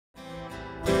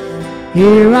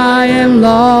Here I am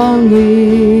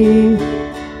longing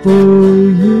for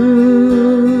you.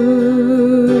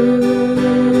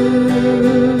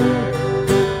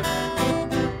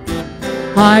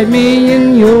 Hide me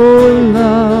in your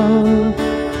love.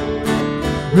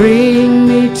 Bring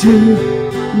me to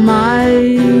my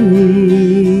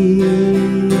knees.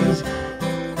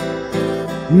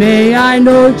 May I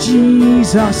know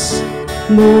Jesus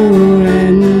more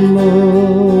and more.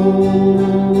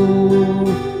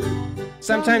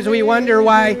 Sometimes we wonder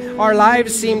why our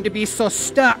lives seem to be so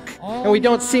stuck and we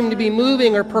don't seem to be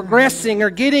moving or progressing or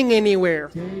getting anywhere.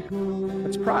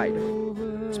 It's pride.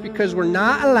 It's because we're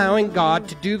not allowing God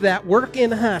to do that work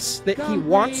in us that He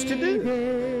wants to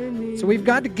do. So we've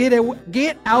got to get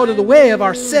out of the way of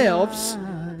ourselves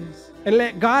and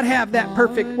let God have that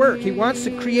perfect work. He wants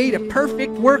to create a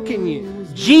perfect work in you.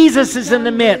 Jesus is in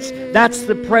the midst. That's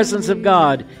the presence of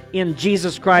God in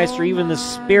Jesus Christ, or even the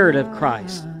Spirit of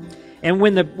Christ. And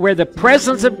where the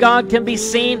presence of God can be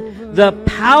seen, the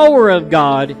power of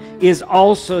God is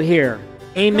also here.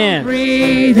 Amen.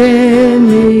 Breathe in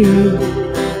me,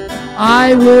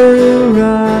 I will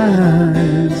rise.